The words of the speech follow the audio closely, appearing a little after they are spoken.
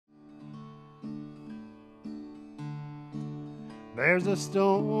There's a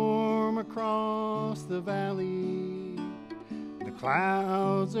storm across the valley. The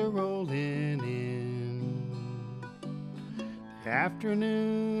clouds are rolling in. The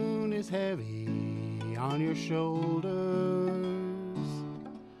afternoon is heavy on your shoulders.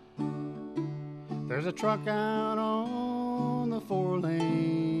 There's a truck out on the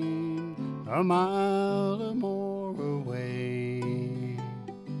 4-lane, a mile or more away.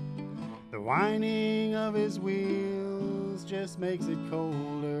 The whining of his wheels just makes it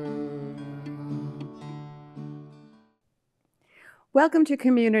colder. Welcome to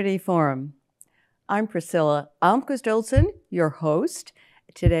Community Forum. I'm Priscilla Almquist Olsen, your host.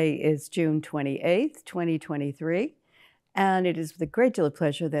 Today is June 28th, 2023, and it is with a great deal of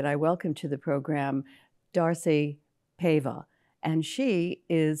pleasure that I welcome to the program Darcy Paiva. And she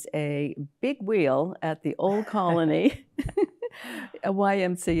is a big wheel at the Old Colony, a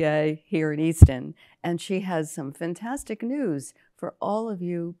YMCA here in Easton. And she has some fantastic news for all of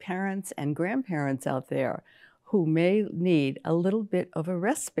you parents and grandparents out there who may need a little bit of a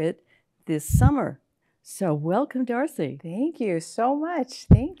respite this summer. So welcome, Darcy. Thank you so much.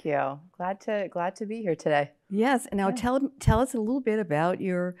 Thank you. Glad to be here today. Yes, and now tell us a little bit about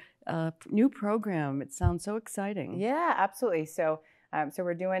your new program. It sounds so exciting. Yeah, absolutely. So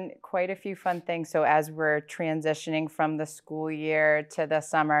we're doing quite a few fun things. So as we're transitioning from the school year to the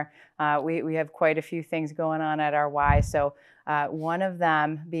summer, we have quite a few things going on at our Y. So one of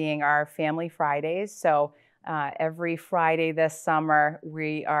them being our Family Fridays. So every Friday this summer,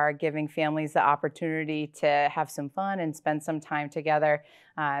 we are giving families the opportunity to have some fun and spend some time together.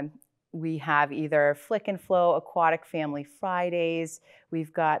 We have either Flick and Flow Aquatic Family Fridays.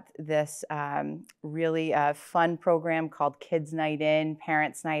 We've got this really fun program called Kids Night In,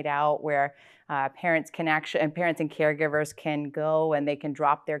 Parents Night Out, where parents and caregivers can go and they can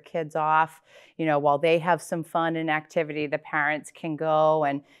drop their kids off. You know, while they have some fun and activity, the parents can go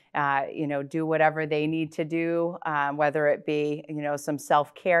and do whatever they need to do, whether it be some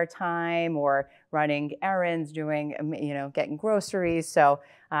self-care time or running errands, doing getting groceries. So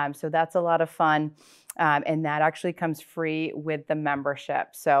that's a lot of fun, and that actually comes free with the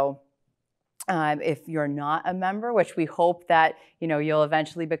membership. So if you're not a member, which we hope that you'll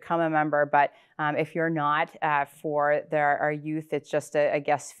eventually become a member, but if you're not, for our youth, it's just a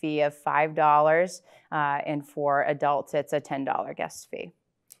guest fee of $5, and for adults, it's a $10 guest fee.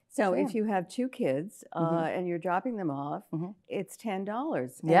 So if you have two kids and you're dropping them off, it's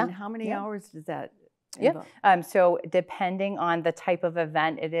 $10. Yeah. And how many hours does that involve? So depending on the type of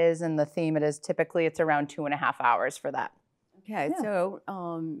event it is and the theme it is, typically it's around 2.5 hours for that. Okay, so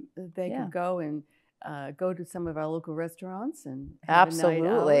they can go and go to some of our local restaurants and have a night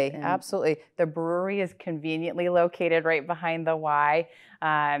out. Absolutely. The brewery is conveniently located right behind the Y,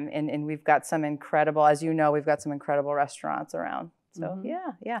 and we've got some incredible, as you know, we've got some incredible restaurants around. So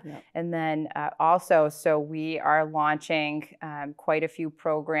yeah. And then also, so we are launching quite a few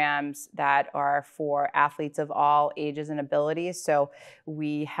programs that are for athletes of all ages and abilities. So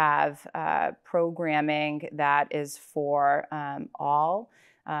we have programming that is for all.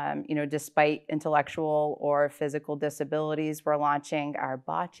 Despite intellectual or physical disabilities. We're launching our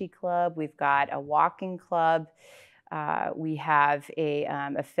bocce club. We've got a walking club. We have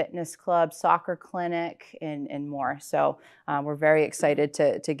a fitness club, soccer clinic, and more. So we're very excited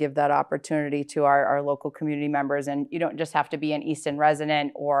to give that opportunity to our local community members. And you don't just have to be an Easton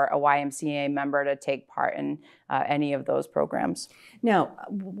resident or a YMCA member to take part in any of those programs. Now,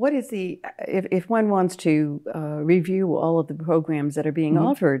 what is if one wants to review all of the programs that are being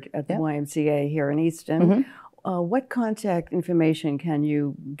offered at the YMCA here in Easton, what contact information can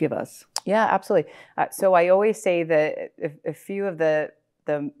you give us? Yeah, absolutely. So I always say that a few of the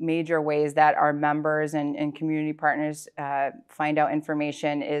major ways that our members and community partners find out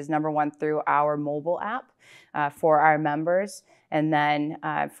information is, number one, through our mobile app for our members. And then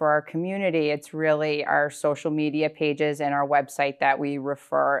for our community, it's really our social media pages and our website that we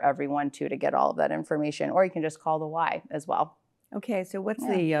refer everyone to get all of that information. Or you can just call the Y as well. Okay, so what's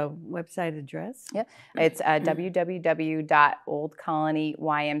the website address? Yeah, it's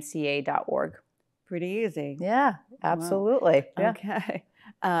www.oldcolonyymca.org. Pretty easy. Yeah, absolutely. Wow. Okay.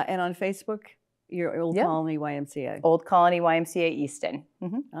 And on Facebook, your Old Colony YMCA. Old Colony YMCA Easton.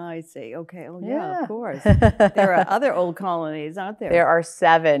 I see. Okay. Oh, yeah, of course. There are other old colonies, aren't there? There are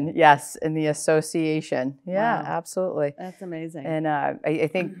 7, yes, in the association. Yeah, absolutely. That's amazing. And I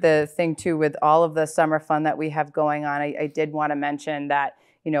think the thing, too, with all of the summer fun that we have going on, I did want to mention that,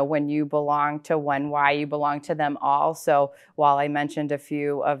 when you belong to one Y, you belong to them all. So while I mentioned a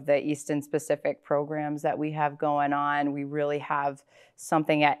few of the Easton specific programs that we have going on, we really have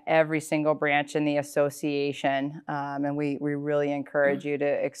something at every single branch in the association. And we really encourage you to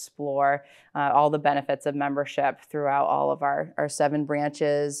explore all the benefits of membership throughout all of our 7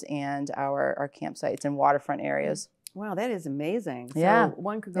 branches and our campsites and waterfront areas. Wow, that is amazing. Yeah. So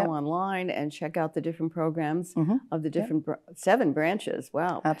one could go online and check out the different programs of the different 7 branches.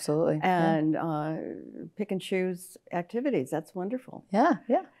 Wow. Absolutely. And pick and choose activities. That's wonderful. Yeah,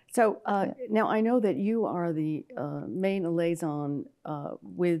 yeah. So now I know that you are the main liaison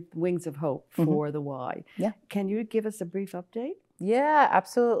with Wings of Hope for the Y. Yeah. Can you give us a brief update? Yeah,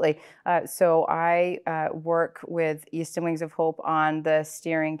 absolutely. So I work with Easton Wings of Hope on the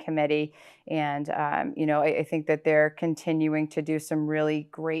steering committee, and I think that they're continuing to do some really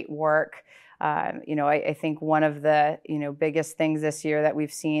great work. I think one of the biggest things this year that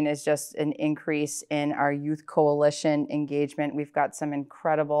we've seen is just an increase in our youth coalition engagement. We've got some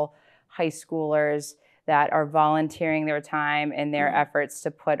incredible high schoolers that are volunteering their time and their efforts to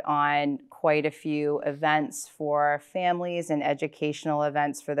put on quite a few events for families and educational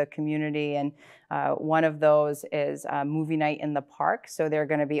events for the community. And one of those is movie night in the park. So they're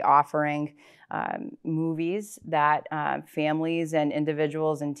going to be offering movies that families and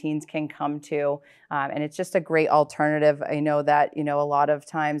individuals and teens can come to. And it's just a great alternative. I know that, a lot of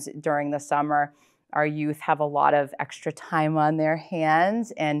times during the summer, our youth have a lot of extra time on their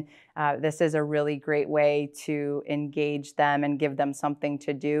hands, and this is a really great way to engage them and give them something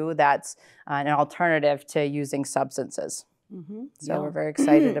to do that's an alternative to using substances. So we're very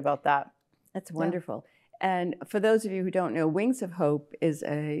excited about that. That's wonderful. And for those of you who don't know, Wings of Hope is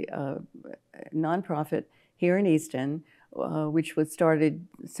a nonprofit here in Easton, which was started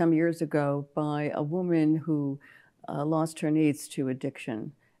some years ago by a woman who lost her niece to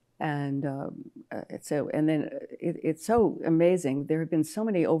addiction. And it's so amazing. There have been so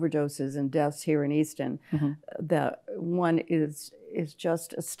many overdoses and deaths here in Easton that one is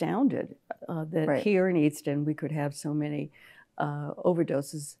just astounded that here in Easton we could have so many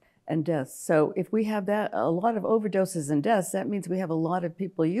overdoses and deaths. So if we have a lot of overdoses and deaths, that means we have a lot of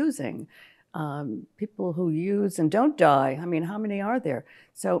people using. People who use and don't die. I mean, how many are there?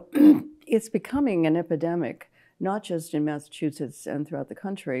 So it's becoming an epidemic, not just in Massachusetts and throughout the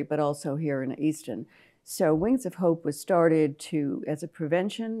country, but also here in Easton. So Wings of Hope was started as a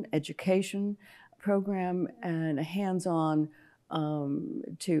prevention, education program and a hands-on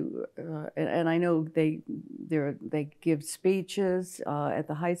and I know they give speeches at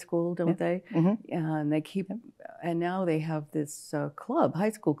the high school, don't they? And they keep, and now they have this club, high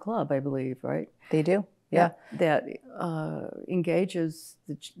school club, I believe, right? They do. Yeah. That engages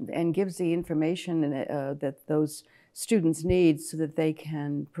and gives the information that those students need so that they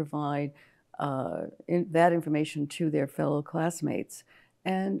can provide that information to their fellow classmates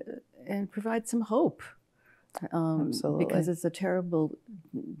and provide some hope. Absolutely. Because it's a terrible,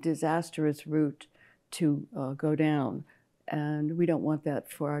 disastrous route to go down. And we don't want that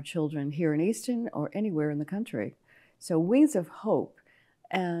for our children here in Easton or anywhere in the country. So Wings of Hope.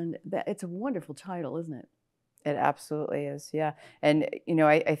 And it's a wonderful title, isn't it? It absolutely is, yeah. And,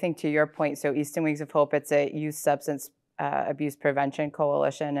 I think to your point, so Easton Wings of Hope, it's a youth substance abuse prevention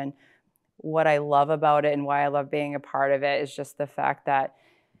coalition. And what I love about it and why I love being a part of it is just the fact that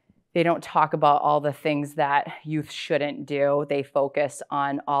they don't talk about all the things that youth shouldn't do. They focus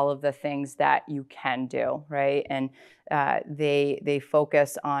on all of the things that you can do, right? And they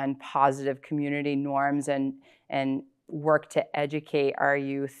focus on positive community norms and work to educate our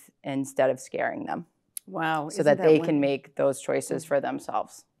youth instead of scaring them. Wow. So that they can make those choices for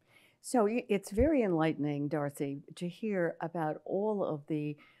themselves. So it's very enlightening, Darcy, to hear about all of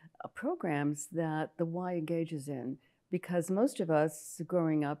the programs that the Y engages in, because most of us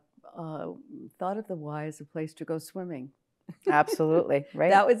growing up thought of the Y as a place to go swimming. Absolutely,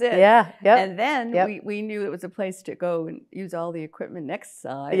 right? That was it. Yeah, yeah. And then we knew it was a place to go and use all the equipment next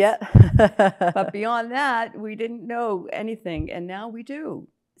size. Yeah. But beyond that, we didn't know anything, and now we do.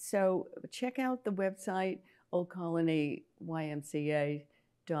 So check out the website,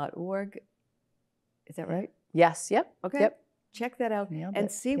 oldcolonyymca.org. Is that right? Yes, yep. Okay. Yep. Check that out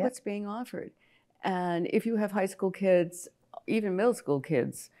and see what's being offered. And if you have high school kids, even middle school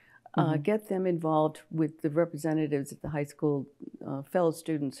kids, get them involved with the representatives at the high school, fellow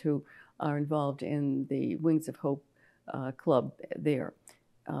students who are involved in the Wings of Hope club there,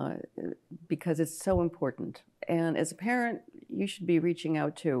 because it's so important. And as a parent, you should be reaching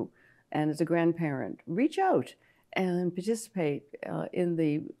out too. And as a grandparent, reach out and participate in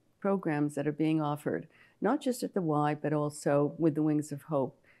the programs that are being offered, not just at the Y, but also with the Wings of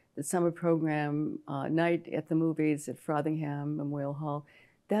Hope. the summer program, night at the movies at Frothingham Memorial Hall.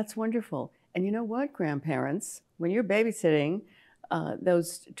 That's wonderful. And you know what, grandparents, when you're babysitting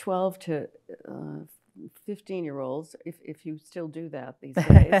those 12 to 15-year-olds, if you still do that these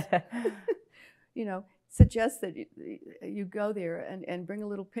days, you know, suggest that you go there and bring a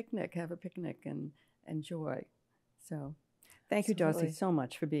little picnic, have a picnic and enjoy. So thank you, Darcy, so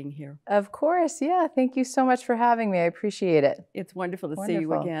much for being here. Of course, yeah. Thank you so much for having me. I appreciate it. It's wonderful to see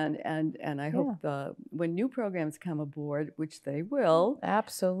you again, and I hope when new programs come aboard, which they will,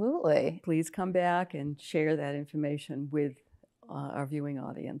 absolutely, please come back and share that information with our viewing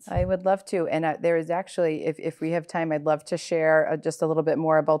audience. I would love to. And there is actually, if we have time, I'd love to share just a little bit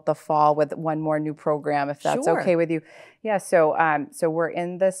more about the fall with one more new program, if that's okay with you. Yeah, so we're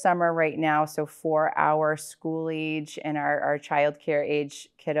in the summer right now. So for our school age and our child care age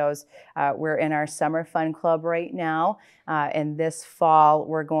kiddos, we're in our summer fun club right now. And this fall,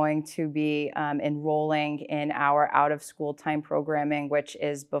 we're going to be enrolling in our out of school time programming, which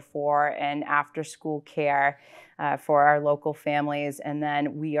is before and after school care for our local families. And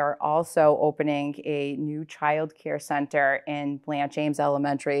then we are also opening a new child care center in Blanche Ames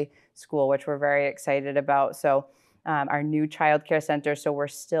Elementary School, which we're very excited about. So our new child care center, so we're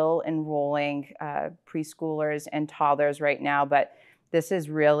still enrolling preschoolers and toddlers right now, but this is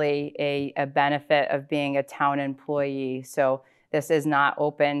really a benefit of being a town employee. So this is not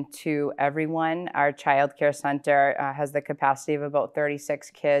open to everyone. Our child care center has the capacity of about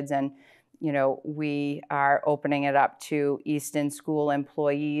 36 kids, and you know, we are opening it up to Easton School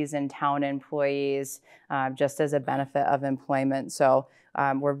employees and town employees just as a benefit of employment. So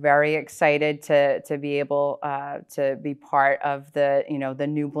we're very excited to be able to be part of the, you know, the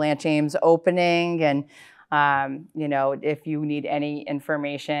new Blanche Ames opening. And, you know, if you need any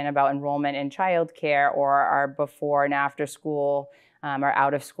information about enrollment in childcare or our before and after school or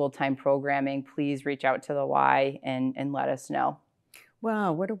out of school time programming, please reach out to the Y and let us know.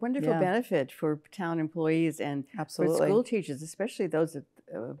 Wow, what a wonderful benefit for town employees and for school teachers, especially those at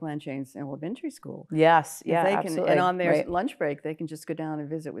Blanche Ames Elementary School. Yes, absolutely. And on their lunch break, they can just go down and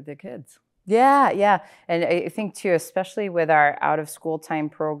visit with their kids. Yeah. And I think, too, especially with our out-of-school time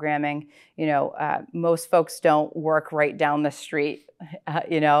programming, you know, most folks don't work right down the street,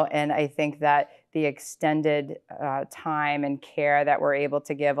 you know, and I think that the extended time and care that we're able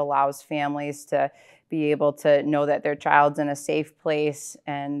to give allows families to be able to know that their child's in a safe place,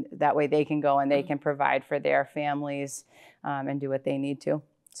 and that way they can go and they can provide for their families and do what they need to.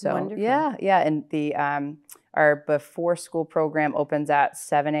 So wonderful. Yeah, and the our before school program opens at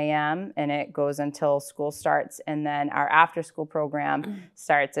 7 a.m. and it goes until school starts, and then our after school program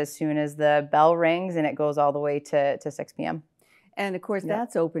starts as soon as the bell rings, and it goes all the way to 6 p.m. And of course,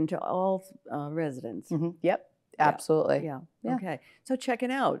 that's open to all residents. Yep. Absolutely. Yeah. Okay. So check it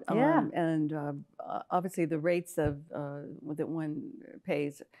out. And obviously the rates of that one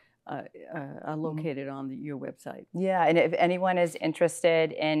pays are located on your website. Yeah, and if anyone is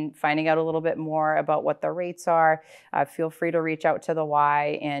interested in finding out a little bit more about what the rates are, feel free to reach out to the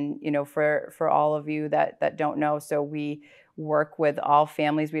Y. And you know, for all of you that don't know, so we work with all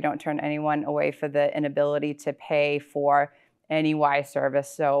families. We don't turn anyone away for the inability to pay for any Y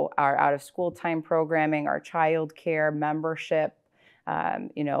service. So our out of school time programming, our child care membership,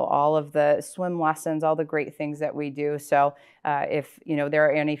 you know, all of the swim lessons, all the great things that we do. So if, you know, there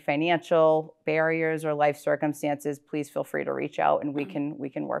are any financial barriers or life circumstances, please feel free to reach out and we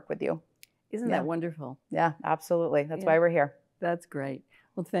can work with you. Isn't that wonderful? Yeah, absolutely. That's why we're here. That's great.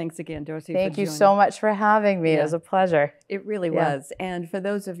 Well, thanks again, Darcy. Thank you so much for having me. It was a pleasure. It really was. And for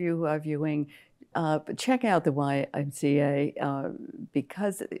those of you who are viewing, check out the YMCA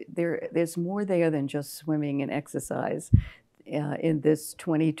because there's more there than just swimming and exercise in this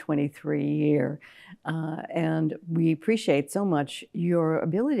 2023 year. And we appreciate so much your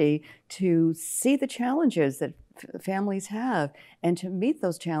ability to see the challenges that families have and to meet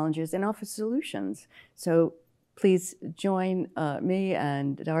those challenges and offer solutions. So please join me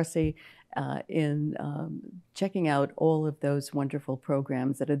and Darcy in checking out all of those wonderful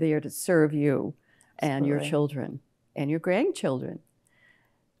programs that are there to serve you and your children and your grandchildren.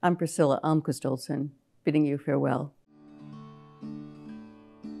 I'm Priscilla Almquist Olsen, bidding you farewell.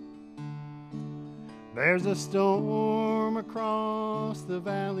 There's a storm across the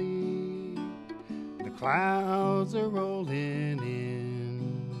valley, the clouds are rolling in.